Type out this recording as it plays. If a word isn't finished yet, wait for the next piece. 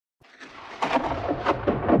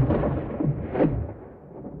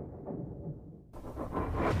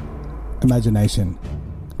imagination,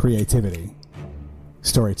 creativity,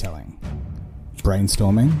 storytelling,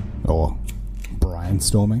 brainstorming, or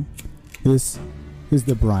brainstorming. This is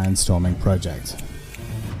the Brainstorming Project.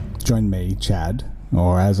 Join me, Chad,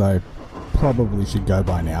 or as I probably should go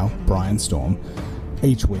by now, Brainstorm,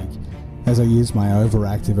 each week as I use my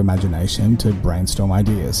overactive imagination to brainstorm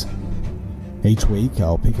ideas. Each week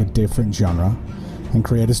I'll pick a different genre and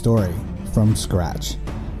create a story from scratch.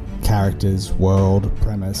 Characters, world,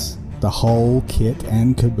 premise, the whole kit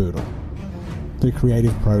and caboodle. The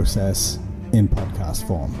creative process in podcast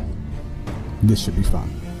form. This should be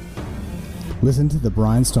fun. Listen to the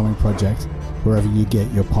Brainstorming Project wherever you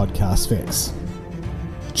get your podcast fix.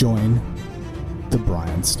 Join the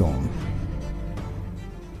Brainstorm.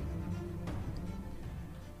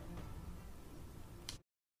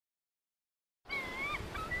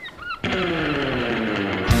 I'm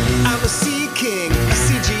a sea king, a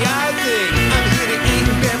CGI thing. I'm here to eat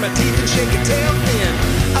and bare my teeth and shake a tail fin.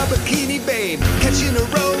 A bikini babe, catching a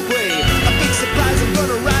road wave. A big surprise, I'm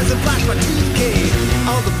gonna rise and flash my tooth cane.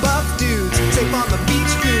 All the buff dudes, safe on the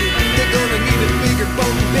beach food. They're gonna need a bigger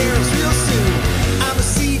boat and barrels real soon. I'm a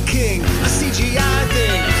sea king, a CGI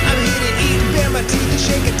thing. I'm here to eat and bare my teeth and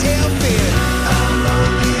shake a tail fin. I'm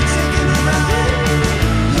only taking a ride.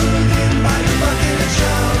 Living by the bucket of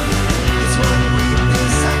chum. It's one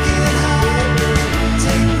weakness I can't hide.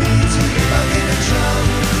 Take me to your bucket of chum.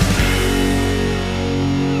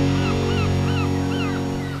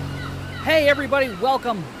 Hey everybody,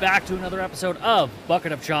 welcome back to another episode of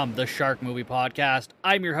Bucket of Chum, the Shark Movie Podcast.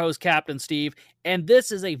 I'm your host, Captain Steve, and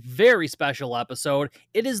this is a very special episode.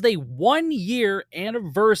 It is the 1-year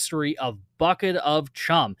anniversary of Bucket of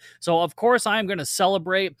Chum. So of course I'm going to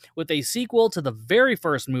celebrate with a sequel to the very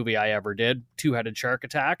first movie I ever did, Two-Headed Shark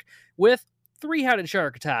Attack, with Three-Headed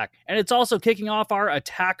Shark Attack. And it's also kicking off our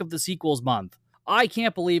Attack of the Sequels month. I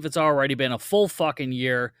can't believe it's already been a full fucking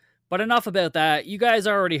year. But enough about that. You guys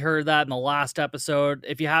already heard that in the last episode.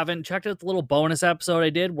 If you haven't, checked out the little bonus episode I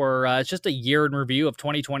did where it's just a year in review of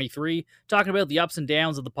 2023, talking about the ups and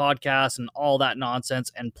downs of the podcast and all that nonsense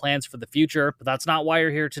and plans for the future. But that's not why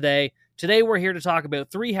you're here today. Today we're here to talk about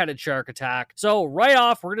Three-Headed Shark Attack. So right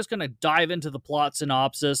off, we're just going to dive into the plot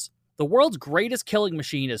synopsis. The world's greatest killing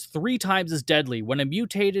machine is 3 times as deadly when a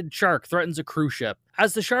mutated shark threatens a cruise ship.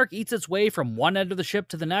 As the shark eats its way from one end of the ship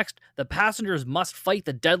to the next, the passengers must fight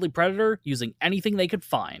the deadly predator using anything they could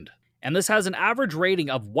find. And this has an average rating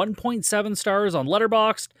of 1.7 stars on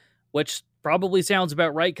Letterboxd, which probably sounds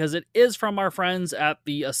about right because it is from our friends at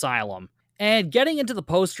the Asylum. And getting into the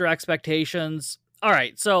poster expectations,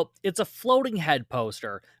 alright, so it's a floating head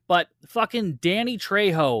poster, but fucking Danny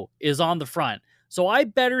Trejo is on the front. So I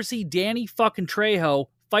better see Danny fucking Trejo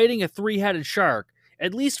fighting a 3-headed shark,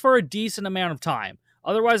 at least for a decent amount of time.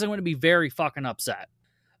 Otherwise, I'm going to be very fucking upset.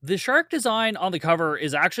 The shark design on the cover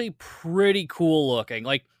is actually pretty cool looking.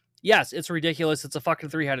 Like, yes, it's ridiculous. It's a fucking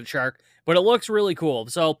 3-headed shark, but it looks really cool.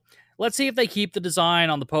 So let's see if they keep the design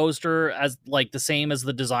on the poster as like the same as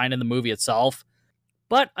the design in the movie itself.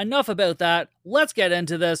 But enough about that. Let's get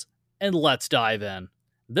into this and let's dive in.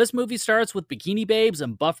 This movie starts with bikini babes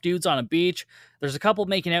and buff dudes on a beach. There's a couple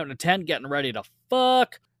making out in a tent getting ready to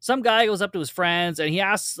fuck. Some guy goes up to his friends and he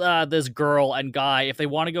asks this girl and guy if they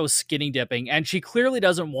want to go skinny dipping, and she clearly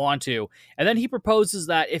doesn't want to. And then he proposes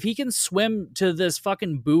that if he can swim to this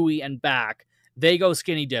fucking buoy and back, they go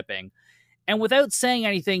skinny dipping. And without saying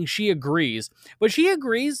anything, she agrees. But she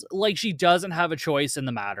agrees like she doesn't have a choice in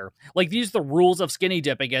the matter. Like, these are the rules of skinny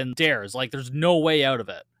dipping and dares. Like, there's no way out of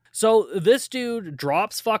it. So this dude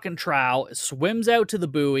drops fucking trout, swims out to the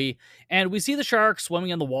buoy, and we see the shark swimming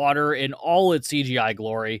in the water in all its CGI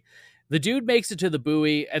glory. The dude makes it to the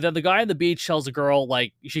buoy, and then the guy on the beach tells the girl,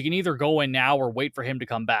 like, she can either go in now or wait for him to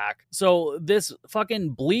come back. So this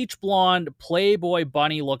fucking bleach blonde, Playboy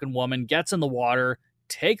bunny looking woman gets in the water,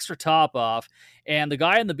 takes her top off, and the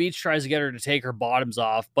guy on the beach tries to get her to take her bottoms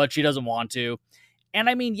off, but she doesn't want to. And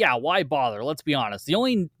I mean, yeah, why bother? Let's be honest.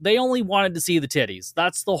 They only wanted to see the titties.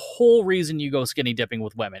 That's the whole reason you go skinny dipping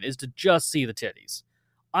with women, is to just see the titties.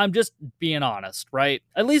 I'm just being honest, right?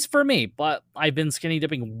 At least for me, but I've been skinny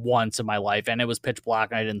dipping once in my life, and it was pitch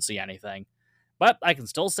black and I didn't see anything. But I can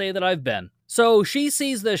still say that I've been. So she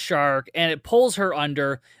sees this shark, and it pulls her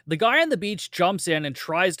under. The guy on the beach jumps in and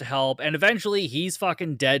tries to help, and eventually he's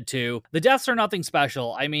fucking dead too. The deaths are nothing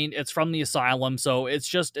special. I mean, it's from the Asylum, so it's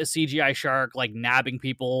just a CGI shark, like, nabbing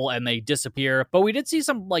people, and they disappear. But we did see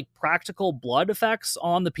some, like, practical blood effects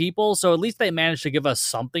on the people, so at least they managed to give us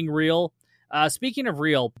something real. Speaking of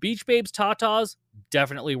real, Beach Babes tatas,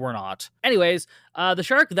 definitely were not. Anyways, the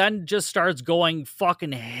shark then just starts going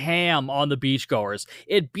fucking ham on the beachgoers.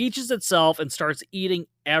 It beaches itself and starts eating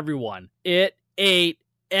everyone. It ate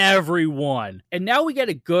everyone. And now we get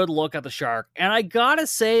a good look at the shark. And I gotta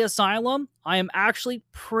say, Asylum, I am actually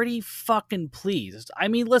pretty fucking pleased. I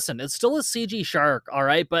mean, listen, it's still a CG shark, all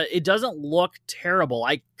right, but it doesn't look terrible.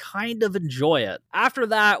 I kind of enjoy it. After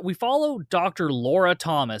that, we follow Dr. Laura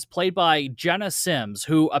Thomas, played by Jenna Sims,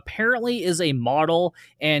 who apparently is a model,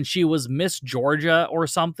 and she was Miss Georgia or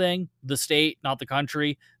something. The state, not the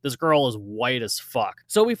country. This girl is white as fuck.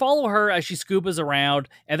 So we follow her as she scubas around,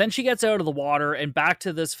 and then she gets out of the water and back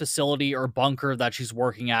to this facility or bunker that she's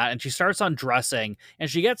working at, and she starts undressing, and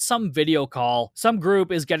she gets some video call. Some group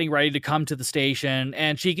is getting ready to come to the station,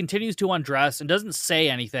 and she continues to undress and doesn't say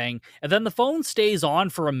anything, and then the phone stays on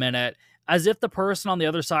for a minute as if the person on the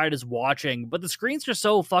other side is watching, but the screens are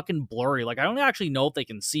so fucking blurry. Like, I don't actually know if they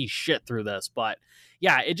can see shit through this, but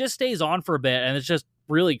yeah, it just stays on for a bit, and it's just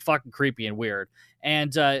really fucking creepy and weird.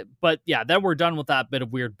 And but yeah, then we're done with that bit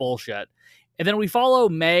of weird bullshit. And then we follow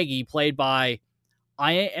Maggie, played by,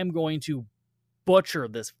 I am going to butcher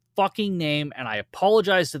this fucking name, and I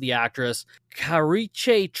apologize to the actress,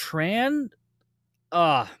 Kariche Tran.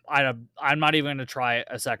 I'm not even going to try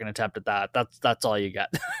a second attempt at that. That's all you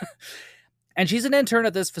get. And she's an intern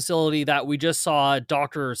at this facility that we just saw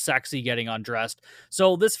Dr. Sexy getting undressed.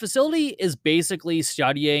 So this facility is basically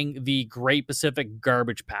studying the Great Pacific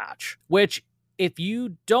Garbage Patch, which, if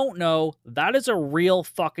you don't know, that is a real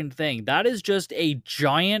fucking thing. That is just a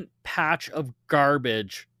giant patch of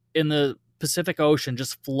garbage in the Pacific Ocean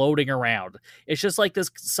just floating around. It's just like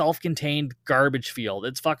this self-contained garbage field.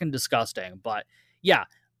 It's fucking disgusting. But yeah,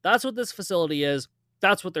 that's what this facility is.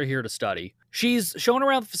 That's what they're here to study. She's shown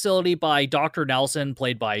around the facility by Dr. Nelson,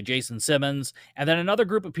 played by Jason Simmons, and then another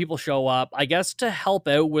group of people show up, I guess, to help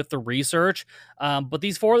out with the research. But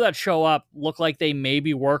these four that show up look like they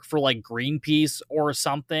maybe work for like Greenpeace or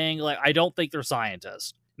something. Like, I don't think they're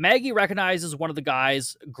scientists. Maggie recognizes one of the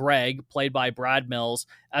guys, Greg, played by Brad Mills,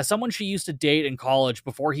 as someone she used to date in college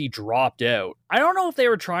before he dropped out. I don't know if they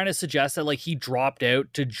were trying to suggest that like he dropped out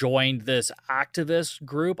to join this activist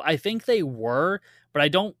group. I think they were, but I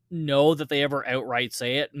don't know that they ever outright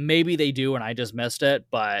say it. Maybe they do and I just missed it,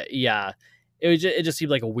 but yeah, it just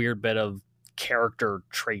seemed like a weird bit of character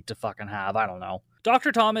trait to fucking have. I don't know.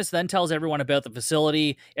 Dr. Thomas then tells everyone about the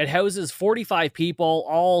facility. It houses 45 people,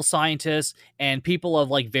 all scientists and people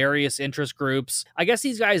of like various interest groups. I guess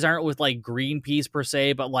these guys aren't with like Greenpeace per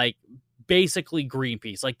se, but like basically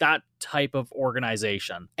Greenpeace, like that type of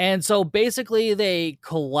organization. And so basically they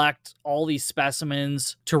collect all these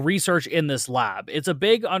specimens to research in this lab. It's a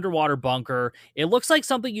big underwater bunker. It looks like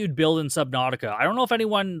something you'd build in Subnautica. I don't know if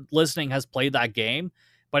anyone listening has played that game,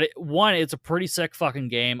 but it's a pretty sick fucking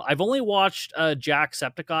game. I've only watched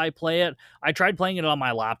Jacksepticeye play it. I tried playing it on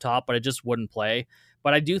my laptop, but it just wouldn't play.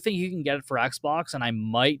 But I do think you can get it for Xbox, and I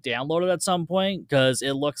might download it at some point because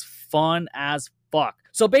it looks fun as fuck.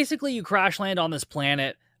 So basically, you crash land on this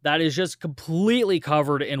planet that is just completely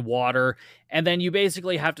covered in water, and then you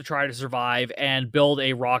basically have to try to survive and build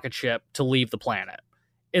a rocket ship to leave the planet.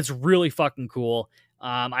 It's really fucking cool.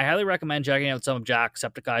 I highly recommend checking out some of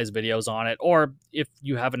Jacksepticeye's videos on it, or if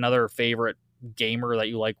you have another favorite gamer that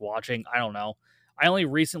you like watching, I don't know. I only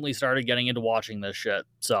recently started getting into watching this shit,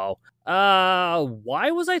 so why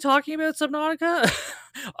was I talking about Subnautica?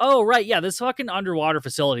 Oh, right, yeah, this fucking underwater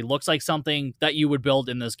facility looks like something that you would build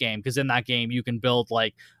in this game, because in that game you can build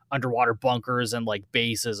like underwater bunkers and like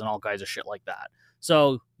bases and all kinds of shit like that.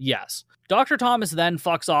 So, yes. Dr. Thomas then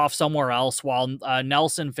fucks off somewhere else while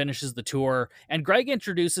Nelson finishes the tour, and Greg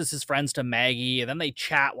introduces his friends to Maggie, and then they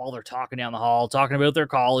chat while they're talking down the hall, talking about their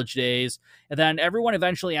college days, and then everyone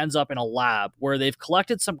eventually ends up in a lab where they've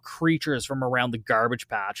collected some creatures from around the garbage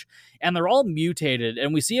patch, and they're all mutated,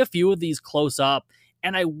 and we see a few of these close up,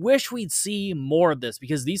 and I wish we'd see more of this,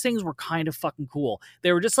 because these things were kind of fucking cool.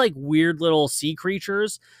 They were just like weird little sea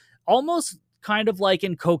creatures, almost kind of like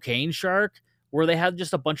in Cocaine Shark, where they had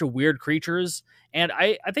just a bunch of weird creatures. And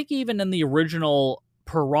I think even in the original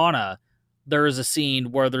Piranha, there is a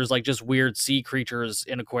scene where there's like just weird sea creatures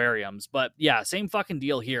in aquariums. But yeah, same fucking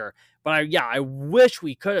deal here. But I wish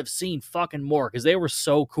we could have seen fucking more, because they were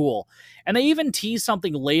so cool. And they even tease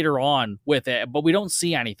something later on with it, but we don't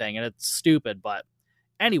see anything, and it's stupid. But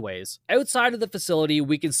anyways, outside of the facility,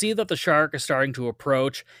 we can see that the shark is starting to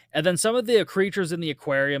approach, and then some of the creatures in the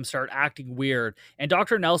aquarium start acting weird, and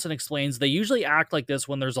Dr. Nelson explains they usually act like this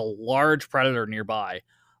when there's a large predator nearby.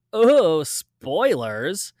 Oh,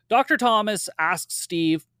 spoilers! Dr. Thomas asks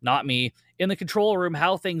Steve, not me, in the control room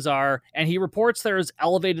how things are, and he reports there's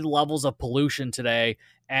elevated levels of pollution today,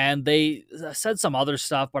 and they said some other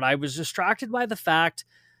stuff, but I was distracted by the fact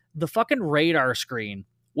the fucking radar screen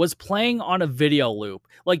was playing on a video loop.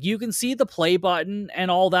 Like, you can see the play button and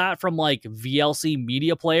all that from like VLC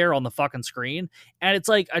Media Player on the fucking screen, and it's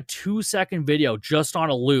like a 2-second video just on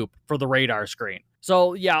a loop for the radar screen.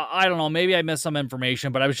 So yeah, I don't know, maybe I missed some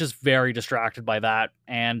information, but I was just very distracted by that,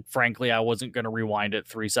 and frankly, I wasn't going to rewind it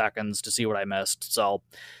 3 seconds to see what I missed. So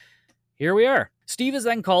here we are. Steve is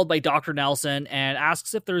then called by Dr. Nelson and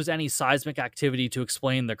asks if there's any seismic activity to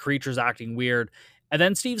explain the creatures acting weird. And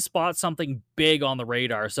then Steve spots something big on the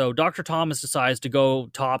radar, so Dr. Thomas decides to go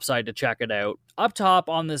topside to check it out. Up top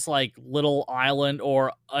on this like little island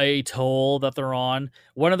or atoll that they're on,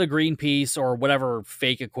 one of the Greenpeace or whatever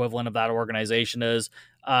fake equivalent of that organization is,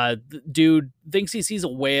 dude thinks he sees a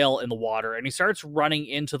whale in the water, and he starts running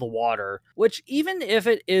into the water, which even if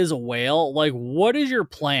it is a whale, like, what is your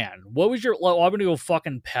plan? What was your, like, I'm gonna go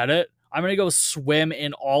fucking pet it? I'm gonna go swim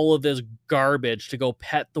in all of this garbage to go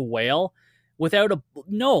pet the whale? Without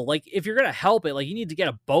no, like, if you're gonna help it, like, you need to get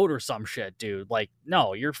a boat or some shit, dude. Like,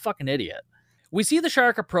 no, you're a fucking idiot. We see the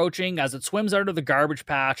shark approaching as it swims out of the garbage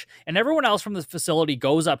patch, and everyone else from the facility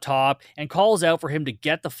goes up top and calls out for him to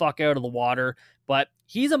get the fuck out of the water, but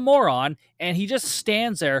he's a moron, and he just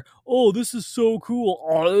stands there, oh, this is so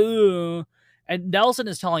cool, and Nelson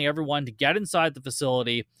is telling everyone to get inside the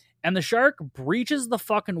facility, and the shark breaches the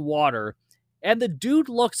fucking water, and the dude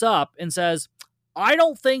looks up and says, I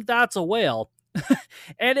don't think that's a whale.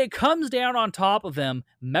 And it comes down on top of him,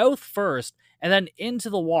 mouth first, and then into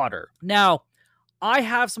the water. Now, I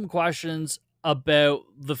have some questions about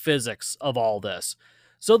the physics of all this.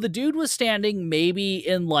 So the dude was standing maybe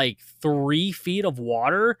in like 3 feet of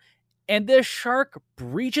water, and this shark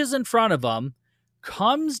breaches in front of him,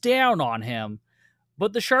 comes down on him,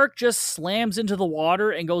 but the shark just slams into the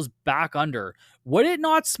water and goes back under. Would it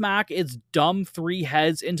not smack its dumb 3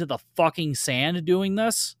 heads into the fucking sand doing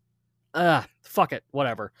this? Fuck it,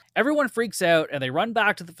 whatever. Everyone freaks out and they run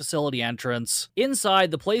back to the facility entrance. Inside,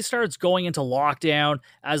 the place starts going into lockdown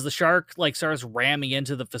as the shark like starts ramming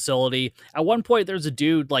into the facility. At one point, there's a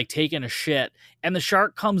dude like taking a shit, and the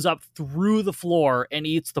shark comes up through the floor and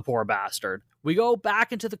eats the poor bastard. We go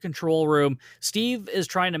back into the control room. Steve is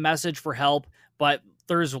trying to message for help, but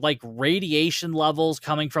there's like radiation levels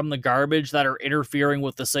coming from the garbage that are interfering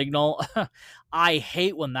with the signal. I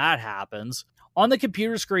hate when that happens. On the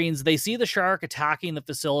computer screens, they see the shark attacking the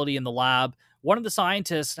facility in the lab. One of the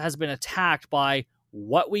scientists has been attacked by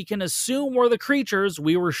what we can assume were the creatures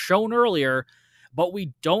we were shown earlier, but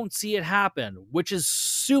we don't see it happen, which is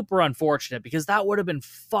super unfortunate because that would have been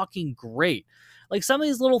fucking great. Like, some of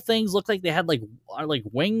these little things look like they had like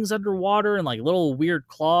wings underwater and like little weird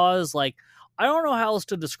claws. Like, I don't know how else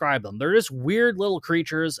to describe them. They're just weird little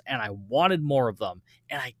creatures, and I wanted more of them,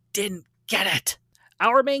 and I didn't get it.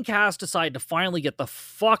 Our main cast decide to finally get the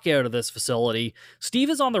fuck out of this facility. Steve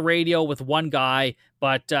is on the radio with one guy,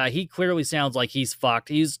 but he clearly sounds like he's fucked.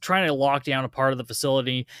 He's trying to lock down a part of the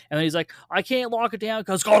facility, and then he's like, I can't lock it down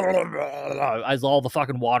because as all the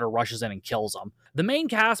fucking water rushes in and kills him. The main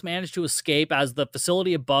cast managed to escape as the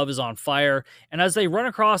facility above is on fire, and as they run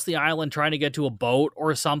across the island trying to get to a boat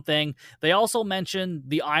or something, they also mention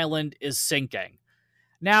the island is sinking.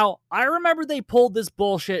 Now, I remember they pulled this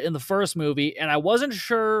bullshit in the first movie, and I wasn't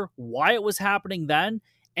sure why it was happening then,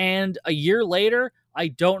 and a year later, I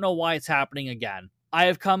don't know why it's happening again. I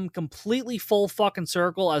have come completely full fucking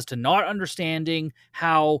circle as to not understanding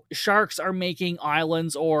how sharks are making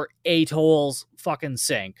islands or atolls fucking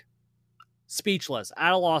sink. Speechless,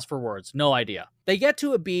 at a loss for words, no idea. They get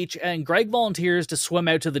to a beach, and Greg volunteers to swim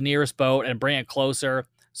out to the nearest boat and bring it closer.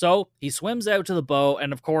 So he swims out to the boat,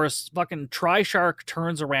 and of course, fucking Tri-Shark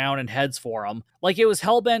turns around and heads for him. Like it was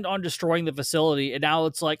hellbent on destroying the facility, and now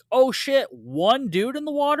it's like, oh shit, one dude in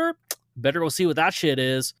the water? Better go see what that shit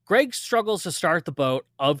is. Greg struggles to start the boat,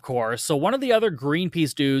 of course, so one of the other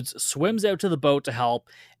Greenpeace dudes swims out to the boat to help,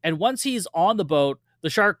 and once he's on the boat, the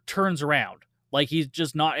shark turns around. Like he's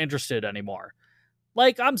just not interested anymore.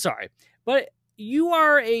 Like, I'm sorry, but you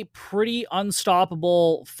are a pretty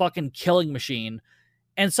unstoppable fucking killing machine,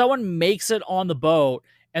 and someone makes it on the boat,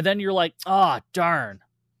 and then you're like, darn,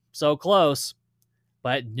 so close.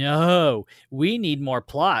 But no, we need more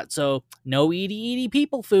plot, so no eaty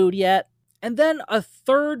people food yet. And then a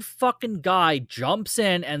third fucking guy jumps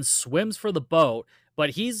in and swims for the boat,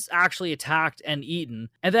 but he's actually attacked and eaten.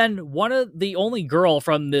 And then one of the only girl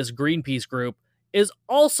from this Greenpeace group is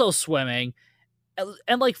also swimming,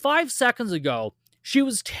 and like 5 seconds ago, she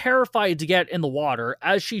was terrified to get in the water,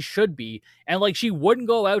 as she should be, and like she wouldn't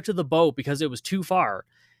go out to the boat because it was too far.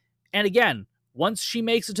 And again, once she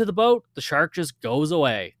makes it to the boat, the shark just goes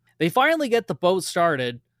away. They finally get the boat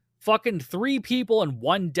started. Fucking 3 people and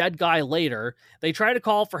 1 dead guy later, they try to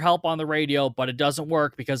call for help on the radio, but it doesn't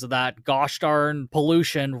work because of that gosh darn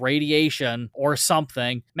pollution, radiation, or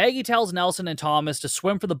something. Maggie tells Nelson and Thomas to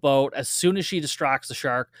swim for the boat as soon as she distracts the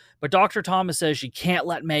shark, but Dr. Thomas says she can't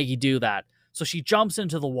let Maggie do that, so she jumps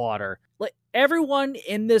into the water. Like, everyone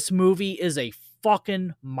in this movie is a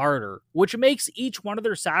fucking martyr, which makes each one of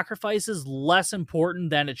their sacrifices less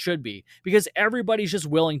important than it should be, because everybody's just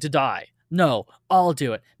willing to die. No, I'll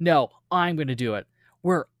do it. No, I'm going to do it.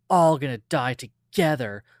 We're all going to die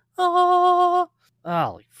together. Oh,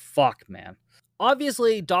 holy fuck, man.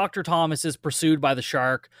 Obviously, Dr. Thomas is pursued by the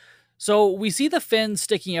shark. So we see the fins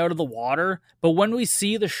sticking out of the water, but when we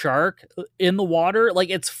see the shark in the water, like,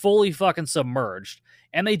 it's fully fucking submerged.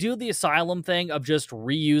 And they do the Asylum thing of just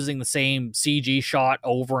reusing the same CG shot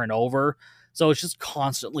over and over. So it's just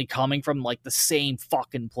constantly coming from, like, the same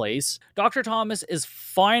fucking place. Dr. Thomas is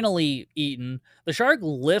finally eaten. The shark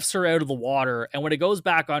lifts her out of the water, and when it goes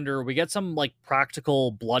back under, we get some, like,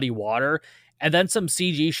 practical bloody water, and then some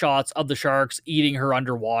CG shots of the sharks eating her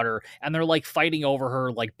underwater, and they're, like, fighting over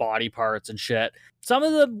her, like, body parts and shit. Some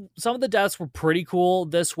of the deaths were pretty cool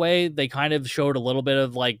this way. They kind of showed a little bit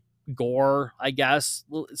of, like, gore, I guess,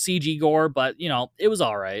 CG gore, but, you know, it was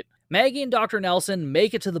all right. Maggie and Dr. Nelson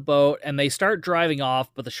make it to the boat, and they start driving off,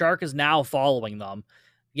 but the shark is now following them.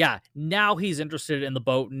 Yeah, now he's interested in the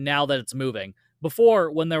boat now that it's moving. Before,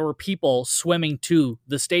 when there were people swimming to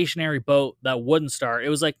the stationary boat that wouldn't start, it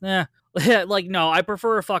was like, like, no, I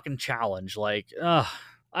prefer a fucking challenge. Like,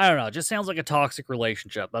 I don't know, it just sounds like a toxic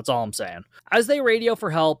relationship. That's all I'm saying. As they radio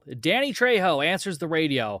for help, Danny Trejo answers the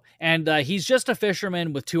radio, and he's just a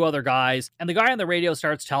fisherman with 2 other guys, and the guy on the radio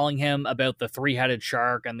starts telling him about the 3-headed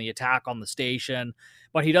shark and the attack on the station,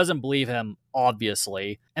 but he doesn't believe him,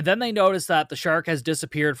 obviously. And then they notice that the shark has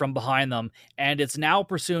disappeared from behind them, and it's now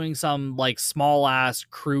pursuing some, like, small-ass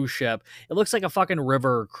cruise ship. It looks like a fucking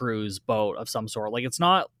river cruise boat of some sort. Like, it's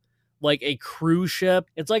not like a cruise ship.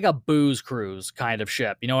 It's like a booze cruise kind of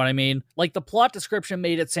ship. You know what I mean? Like, the plot description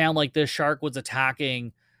made it sound like this shark was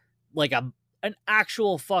attacking like an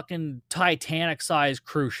actual fucking Titanic-sized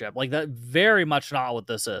cruise ship. Like, that very much not what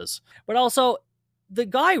this is. But also, the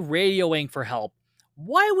guy radioing for help,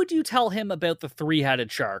 why would you tell him about the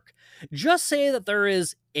 3-headed shark? Just say that there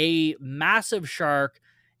is a massive shark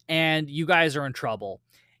and you guys are in trouble.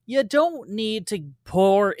 You don't need to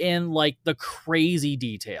pour in, like, the crazy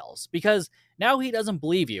details, because now he doesn't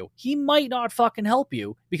believe you. He might not fucking help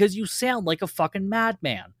you because you sound like a fucking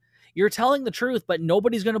madman. You're telling the truth, but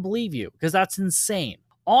nobody's going to believe you because that's insane.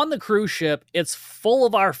 On the cruise ship, it's full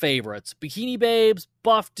of our favorites. Bikini babes,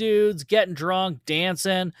 buff dudes, getting drunk,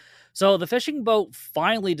 dancing. So the fishing boat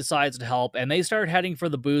finally decides to help, and they start heading for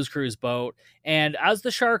the booze cruise boat. And as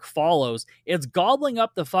the shark follows, it's gobbling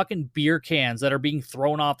up the fucking beer cans that are being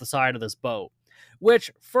thrown off the side of this boat. Which,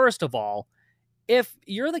 first of all, if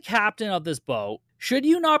you're the captain of this boat, should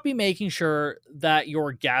you not be making sure that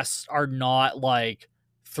your guests are not, like,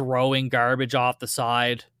 throwing garbage off the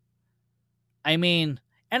side? I mean,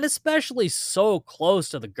 and especially so close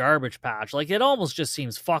to the garbage patch. Like, it almost just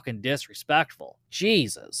seems fucking disrespectful.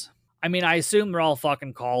 Jesus. I mean, I assume they're all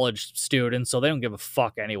fucking college students, so they don't give a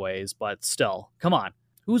fuck anyways, but still, come on.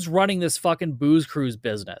 Who's running this fucking booze cruise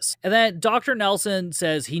business? And then Dr. Nelson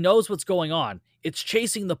says he knows what's going on. It's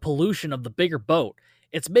chasing the pollution of the bigger boat.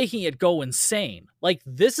 It's making it go insane. Like,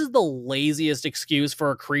 this is the laziest excuse for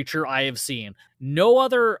a creature I have seen. No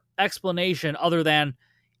other explanation other than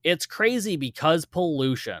it's crazy because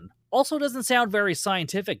pollution. Also doesn't sound very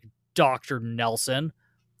scientific, Dr. Nelson.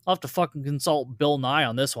 I'll have to fucking consult Bill Nye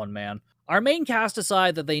on this one, man. Our main cast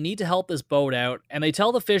decide that they need to help this boat out, and they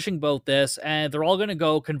tell the fishing boat this, and they're all gonna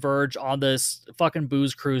go converge on this fucking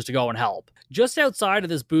booze cruise to go and help. Just outside of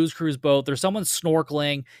this booze cruise boat, there's someone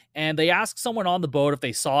snorkeling, and they ask someone on the boat if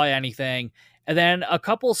they saw anything, and then a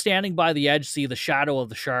couple standing by the edge see the shadow of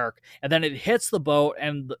the shark, and then it hits the boat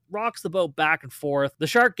and rocks the boat back and forth. The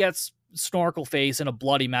shark gets Snorkel Face in a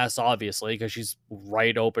bloody mess, obviously, because she's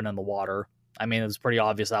right open in the water. I mean, it was pretty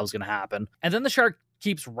obvious that was going to happen. And then the shark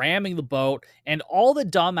keeps ramming the boat, and all the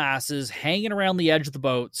dumbasses hanging around the edge of the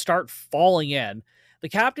boat start falling in. The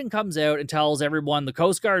captain comes out and tells everyone the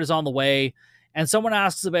Coast Guard is on the way, and someone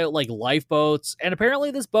asks about, like, lifeboats, and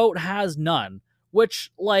apparently this boat has none,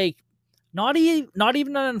 which, like, not even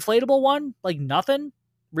an inflatable one? Like, nothing?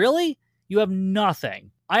 Really? You have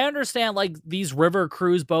nothing. I understand, like, these river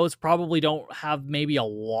cruise boats probably don't have maybe a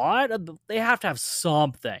lot. They have to have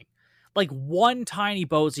something. Like, one tiny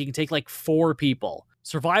boat so you can take, like, 4 people.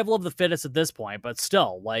 Survival of the fittest at this point, but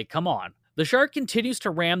still, like, come on. The shark continues to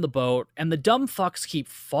ram the boat, and the dumb fucks keep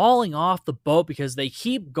falling off the boat because they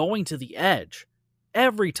keep going to the edge.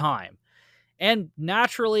 Every time. And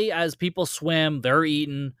naturally, as people swim, they're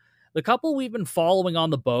eaten. The couple we've been following on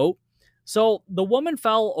the boat. So the woman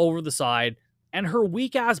fell over the side, and her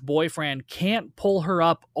weak-ass boyfriend can't pull her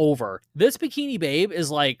up over. This bikini babe is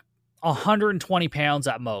like 120 pounds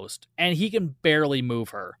at most, and he can barely move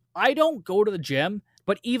her. I don't go to the gym,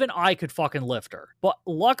 but even I could fucking lift her. But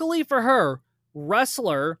luckily for her,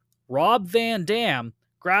 wrestler Rob Van Dam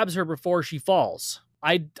grabs her before she falls.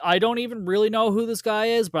 I don't even really know who this guy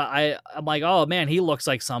is, but I'm like, oh man, he looks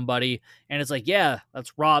like somebody. And it's like, yeah,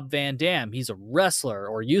 that's Rob Van Dam. He's a wrestler,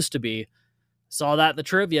 or used to be. Saw that in the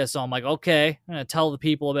trivia, so I'm like, okay, I'm going to tell the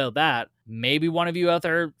people about that. Maybe one of you out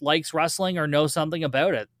there likes wrestling or knows something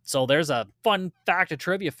about it. So there's a fun fact of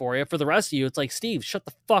trivia for you. For the rest of you, it's like, Steve, shut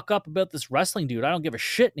the fuck up about this wrestling dude. I don't give a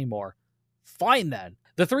shit anymore. Fine then.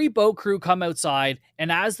 The 3 boat crew come outside,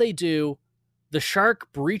 and as they do, the shark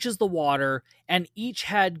breaches the water, and each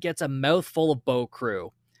head gets a mouthful of boat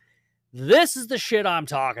crew. This is the shit I'm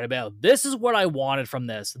talking about. This is what I wanted from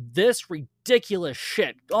this. This ridiculous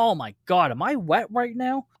shit. Oh my god, am I wet right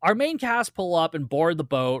now? Our main cast pull up and board the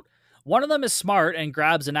boat. One of them is smart and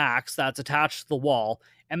grabs an axe that's attached to the wall,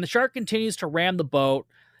 and the shark continues to ram the boat.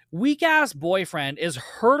 Weak-ass boyfriend is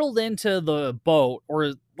hurtled into the boat,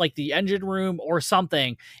 or like the engine room or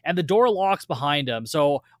something, and the door locks behind him.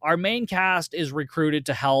 So our main cast is recruited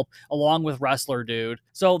to help, along with wrestler dude.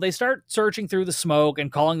 So they start searching through the smoke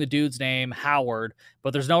and calling the dude's name Howard,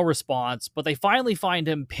 but there's no response. But they finally find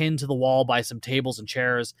him pinned to the wall by some tables and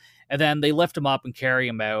chairs, and then they lift him up and carry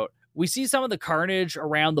him out. We see some of the carnage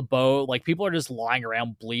around the boat, like people are just lying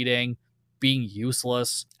around bleeding, being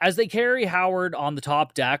useless. As they carry Howard on the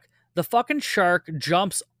top deck, the fucking shark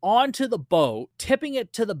jumps onto the boat, tipping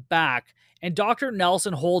it to the back, and Dr.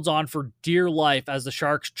 Nelson holds on for dear life as the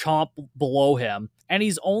sharks chomp below him. And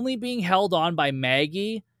he's only being held on by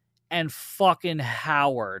Maggie and fucking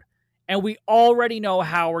Howard. And we already know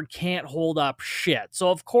Howard can't hold up shit. So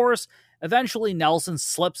of course, eventually Nelson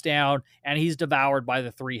slips down and he's devoured by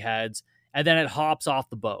the 3 heads, and then it hops off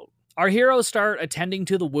the boat. Our heroes start attending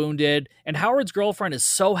to the wounded, and Howard's girlfriend is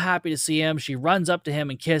so happy to see him. She runs up to him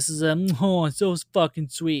and kisses him. Oh, it's so fucking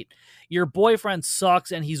sweet. Your boyfriend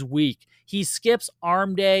sucks and he's weak. He skips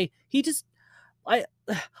arm day.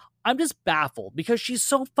 I'm just baffled because she's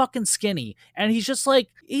so fucking skinny, and he's just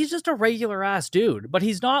a regular ass dude, but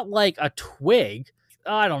he's not like a twig.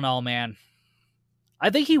 I don't know, man. I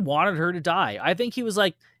think he wanted her to die. I think he was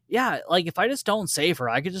like, yeah, like if I just don't save her,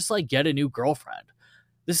 I could just like get a new girlfriend.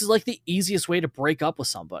 This is like the easiest way to break up with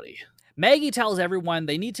somebody. Maggie tells everyone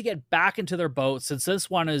they need to get back into their boat since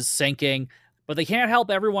this one is sinking, but they can't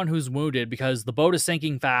help everyone who's wounded because the boat is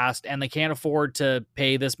sinking fast and they can't afford to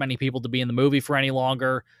pay this many people to be in the movie for any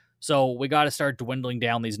longer. So we got to start dwindling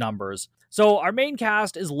down these numbers. So our main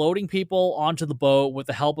cast is loading people onto the boat with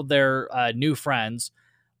the help of their new friends.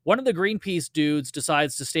 One of the Greenpeace dudes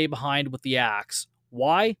decides to stay behind with the axe.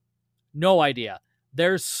 Why? No idea.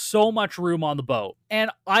 There's so much room on the boat.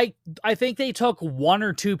 And I think they took 1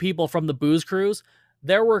 or 2 people from the booze cruise.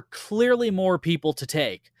 There were clearly more people to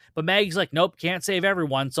take. But Maggie's like, nope, can't save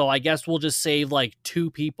everyone, so I guess we'll just save like 2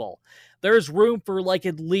 people. There's room for like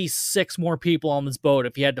at least 6 more people on this boat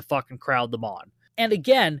if you had to fucking crowd them on. And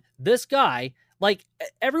again, this guy, like,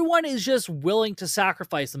 everyone is just willing to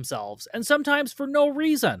sacrifice themselves, and sometimes for no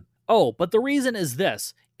reason. Oh, but the reason is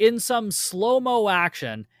this. In some slow-mo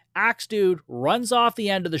action, Axe Dude runs off the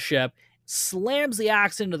end of the ship, slams the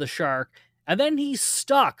axe into the shark, and then he's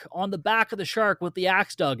stuck on the back of the shark with the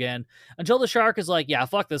axe dug in until the shark is like, yeah,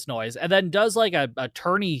 fuck this noise, and then does like a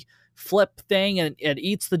turny flip thing and it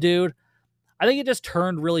eats the dude. I think it just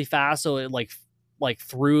turned really fast, so it like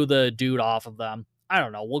threw the dude off of them. I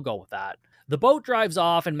don't know, we'll go with that. The boat drives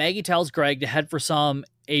off, and Maggie tells Greg to head for some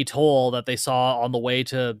atoll that they saw on the way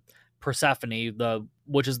to Persephone,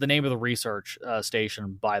 which is the name of the research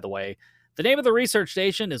station, by the way. The name of the research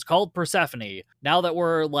station is called Persephone, now that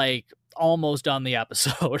we're, like, almost done the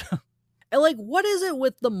episode. And, like, what is it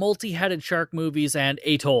with the multi-headed shark movies and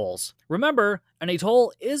atolls? Remember, an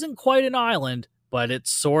atoll isn't quite an island, but it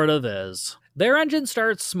sort of is. Their engine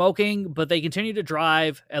starts smoking, but they continue to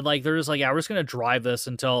drive, and, like, they're just like, yeah, we're just gonna drive this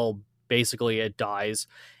until basically it dies.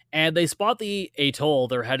 And they spot the atoll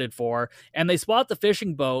they're headed for, and they spot the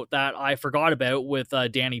fishing boat that I forgot about with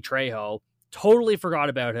Danny Trejo. Totally forgot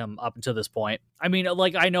about him up until this point. I mean,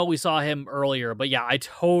 like, I know we saw him earlier, but yeah, I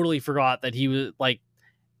totally forgot that he was, like,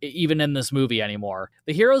 even in this movie anymore.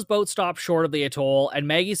 The hero's boat stops short of the atoll, and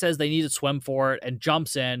Maggie says they need to swim for it and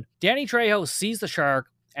jumps in. Danny Trejo sees the shark,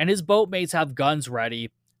 and his boatmates have guns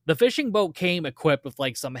ready. The fishing boat came equipped with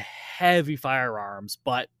like some heavy firearms,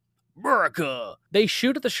 but America! They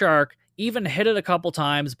shoot at the shark, even hit it a couple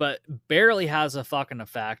times, but barely has a fucking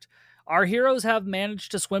effect. Our heroes have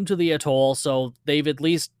managed to swim to the atoll, so they've at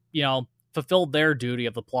least, fulfilled their duty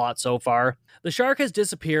of the plot so far. The shark has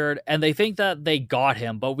disappeared, and they think that they got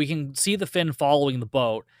him, but we can see the fin following the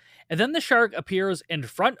boat. And then the shark appears in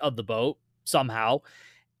front of the boat, somehow,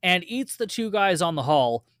 and eats the two guys on the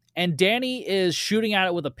hull, and Danny is shooting at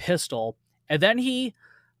it with a pistol, and then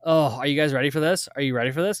are you guys ready for this? Are you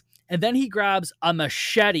ready for this? And then he grabs a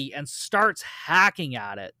machete and starts hacking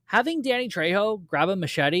at it. Having Danny Trejo grab a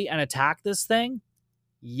machete and attack this thing?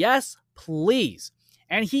 Yes, please.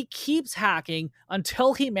 And he keeps hacking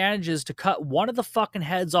until he manages to cut one of the fucking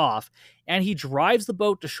heads off, and he drives the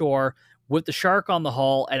boat to shore with the shark on the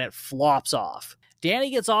hull, and it flops off.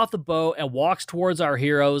 Danny gets off the boat and walks towards our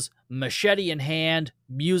heroes, machete in hand,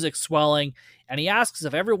 music swelling, and he asks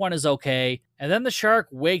if everyone is okay, and then the shark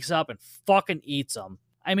wakes up and fucking eats them.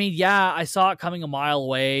 I mean, yeah, I saw it coming a mile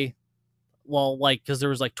away, because there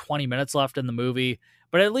was 20 minutes left in the movie,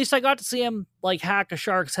 but at least I got to see him, hack a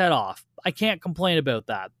shark's head off. I can't complain about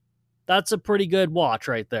that. That's a pretty good watch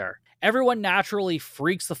right there. Everyone naturally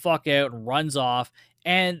freaks the fuck out and runs off,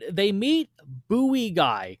 and they meet Buoy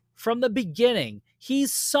Guy from the beginning.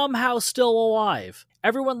 He's somehow still alive.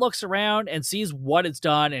 Everyone looks around and sees what it's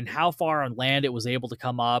done and how far on land it was able to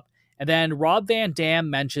come up. And then Rob Van Dam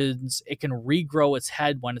mentions it can regrow its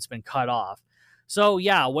head when it's been cut off. So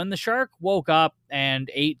yeah, when the shark woke up and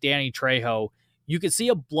ate Danny Trejo, you could see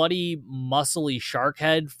a bloody, muscly shark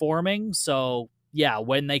head forming. So yeah,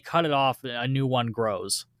 when they cut it off, a new one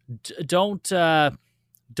grows. Don't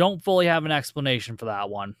fully have an explanation for that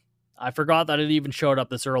one. I forgot that it even showed up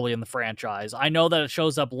this early in the franchise. I know that it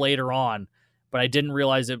shows up later on, but I didn't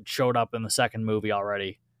realize it showed up in the second movie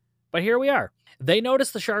already. But here we are. They notice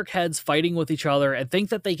the shark heads fighting with each other and think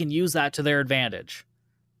that they can use that to their advantage.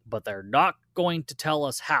 But they're not going to tell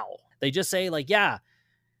us how. They just say, yeah,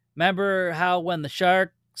 remember how when the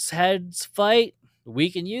sharks' heads fight? We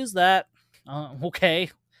can use that. Okay.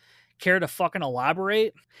 Care to fucking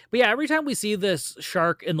elaborate? But yeah, every time we see this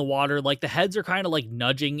shark in the water, the heads are kind of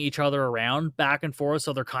nudging each other around back and forth,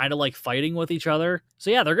 so they're kind of fighting with each other. So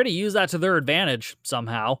yeah, they're going to use that to their advantage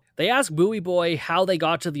somehow. They ask Buoy Boy how they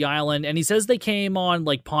got to the island, and he says they came on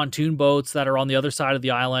pontoon boats that are on the other side of the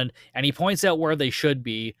island, and he points out where they should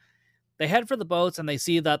be. They head for the boats, and they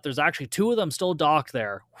see that there's actually two of them still docked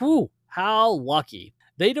there. Whew, how lucky.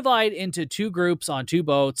 They divide into two groups on two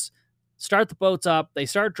boats, start the boats up, they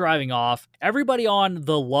start driving off. Everybody on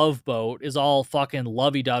the Love Boat is all fucking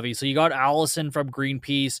lovey-dovey. So you got Allison from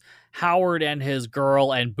Greenpeace, Howard and his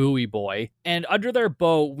girl, and Buoy Boy. And under their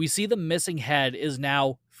boat, we see the missing head is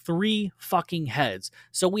now 3 fucking heads.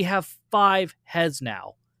 So we have 5 heads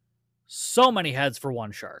now. So many heads for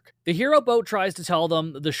one shark. The hero boat tries to tell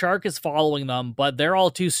them the shark is following them, but they're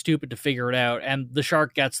all too stupid to figure it out, and the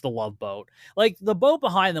shark gets the Love Boat. The boat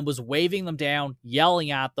behind them was waving them down,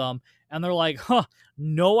 yelling at them, and they're like,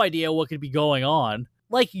 no idea what could be going on.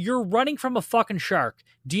 You're running from a fucking shark.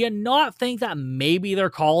 Do you not think that maybe they're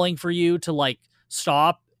calling for you to,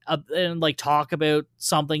 stop and, talk about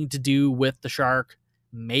something to do with the shark?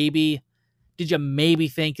 Maybe. Did you maybe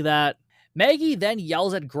think that? Maggie then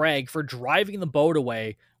yells at Greg for driving the boat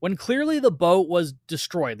away when clearly the boat was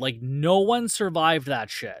destroyed. No one survived that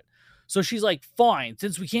shit. So she's like, fine,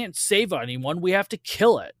 since we can't save anyone, we have to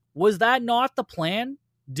kill it. Was that not the plan?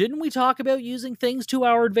 Didn't we talk about using things to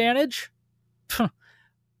our advantage?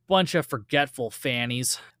 Bunch of forgetful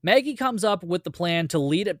fannies. Maggie comes up with the plan to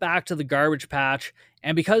lead it back to the garbage patch,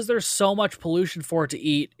 and because there's so much pollution for it to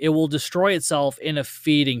eat, it will destroy itself in a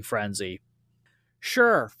feeding frenzy.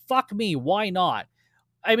 Sure, fuck me, why not?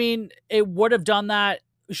 I mean, it would have done that.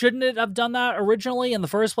 Shouldn't it have done that originally in the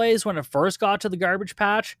first place when it first got to the garbage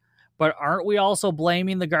patch? But aren't we also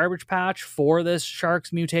blaming the garbage patch for this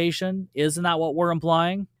shark's mutation? Isn't that what we're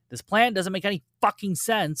implying? This plan doesn't make any fucking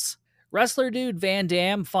sense. Wrestler dude Van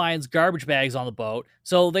Dam finds garbage bags on the boat,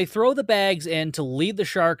 so they throw the bags in to lead the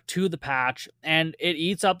shark to the patch, and it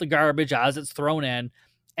eats up the garbage as it's thrown in,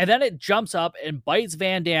 and then it jumps up and bites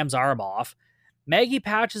Van Dam's arm off. Maggie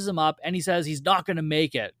patches him up, and he says he's not going to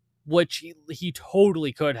make it, which he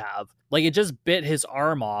totally could have. It just bit his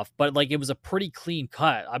arm off, but, it was a pretty clean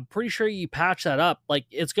cut. I'm pretty sure you patch that up.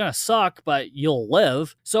 It's gonna suck, but you'll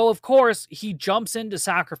live. So, of course, he jumps in to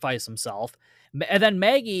sacrifice himself, and then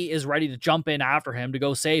Maggie is ready to jump in after him to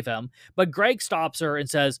go save him, but Greg stops her and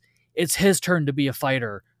says, it's his turn to be a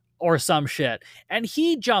fighter, or some shit. And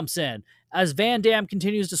he jumps in, as Van Dam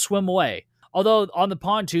continues to swim away. Although on the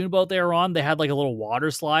pontoon boat they were on, they had like a little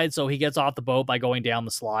water slide, so he gets off the boat by going down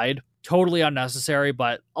the slide. Totally unnecessary,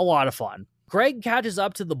 but a lot of fun. Greg catches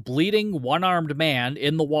up to the bleeding one-armed man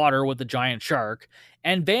in the water with the giant shark,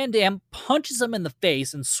 and Van Damme punches him in the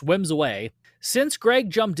face and swims away. Since Greg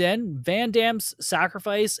jumped in, Van Damme's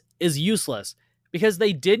sacrifice is useless because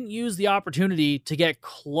they didn't use the opportunity to get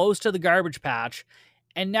close to the garbage patch,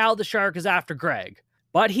 and now the shark is after Greg.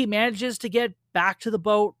 But he manages to get back to the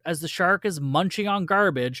boat as the shark is munching on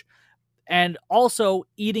garbage and also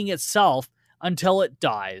eating itself until it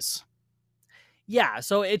dies. Yeah,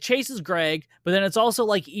 so it chases Greg, but then it's also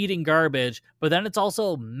like eating garbage, but then it's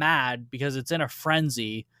also mad because it's in a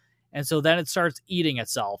frenzy, and so then it starts eating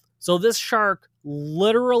itself. So this shark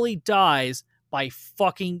literally dies by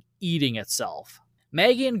fucking eating itself.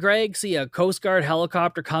 Maggie and Greg see a Coast Guard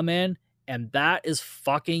helicopter come in, and that is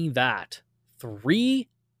fucking that.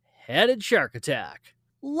 3-headed shark attack.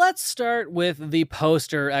 Let's start with the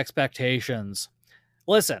poster expectations.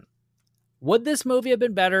 Listen, would this movie have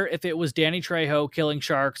been better if it was Danny Trejo killing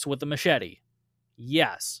sharks with a machete?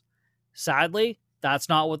 Yes. Sadly, that's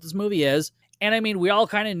not what this movie is. And I mean, we all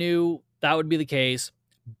kind of knew that would be the case,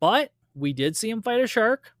 but we did see him fight a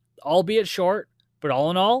shark, albeit short, but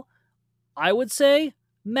all in all, I would say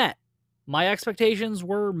met. My expectations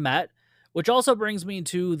were met, which also brings me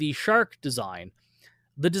to the shark design.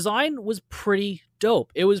 The design was pretty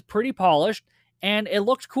dope. It was pretty polished, and it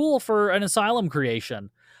looked cool for an Asylum creation.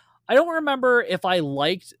 I don't remember if I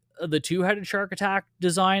liked the 2-headed shark attack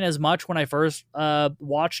design as much when I first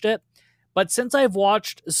watched it, but since I've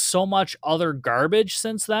watched so much other garbage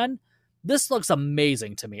since then, this looks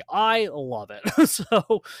amazing to me. I love it.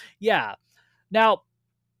 So, yeah. Now,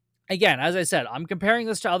 again, as I said, I'm comparing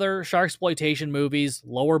this to other sharksploitation movies,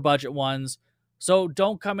 lower budget ones, so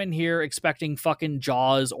don't come in here expecting fucking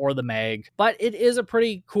Jaws or The Meg, but it is a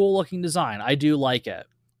pretty cool looking design. I do like it.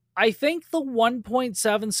 I think the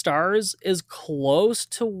 1.7 stars is close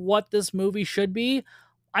to what this movie should be.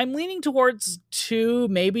 I'm leaning towards 2,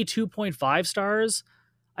 maybe 2.5 stars.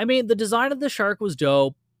 I mean, the design of the shark was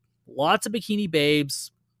dope. Lots of bikini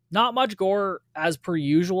babes. Not much gore as per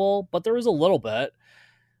usual, but there was a little bit.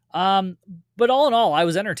 But all in all, I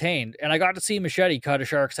was entertained, and I got to see Machete cut a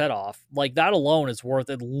shark's head off. Like, that alone is worth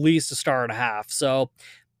at least 1.5 stars. So,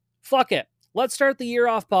 fuck it. Let's start the year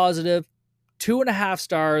off positive. 2.5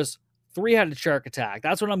 stars, 3-headed shark attack.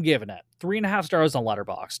 That's what I'm giving it. 3.5 stars on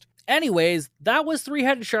Letterboxd. Anyways, that was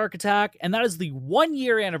 3-headed shark attack, and that is the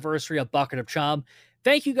 1-year anniversary of Bucket of Chum.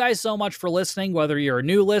 Thank you guys so much for listening, whether you're a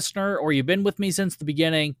new listener or you've been with me since the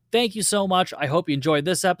beginning. Thank you so much. I hope you enjoyed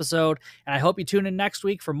this episode, and I hope you tune in next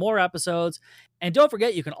week for more episodes. And don't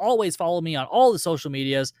forget, you can always follow me on all the social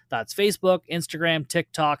medias. That's Facebook, Instagram,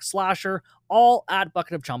 TikTok, Slasher, all at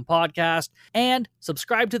Bucket of Chum Podcast. And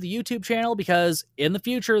subscribe to the YouTube channel because in the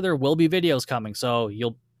future there will be videos coming, so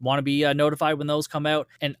you'll want to be notified when those come out.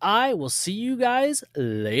 And I will see you guys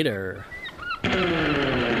later.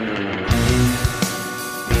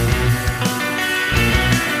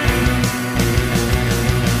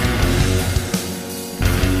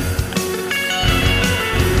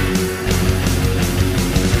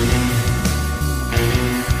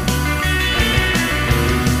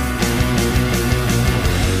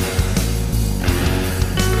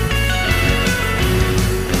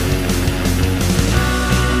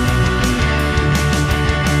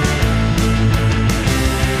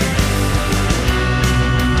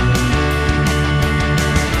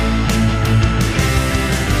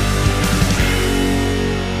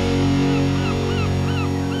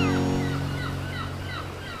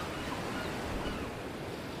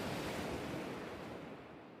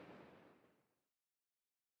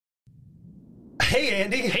 Hey,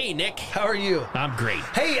 Andy. Hey, Nick. How are you? I'm great.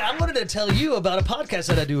 Hey, I wanted to tell you about a podcast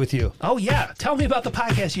that I do with you. Oh, yeah. Tell me about the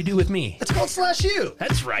podcast you do with me. It's called Slash U.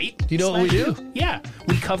 That's right. Do you know what we do? Yeah.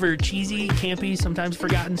 We cover cheesy, campy, sometimes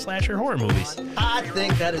forgotten slasher horror movies. I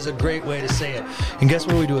think that is a great way to say it. And guess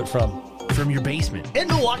where we do it from? From your basement. In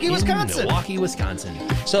Milwaukee, Wisconsin. Milwaukee, Wisconsin.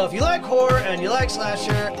 So if you like horror and you like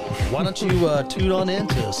slasher, why don't you tune on in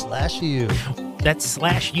to Slash U. That's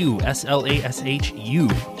Slash U,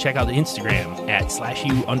 SLASHU. Check out the Instagram at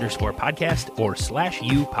 /U_podcast or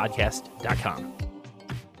 /Upodcast.com.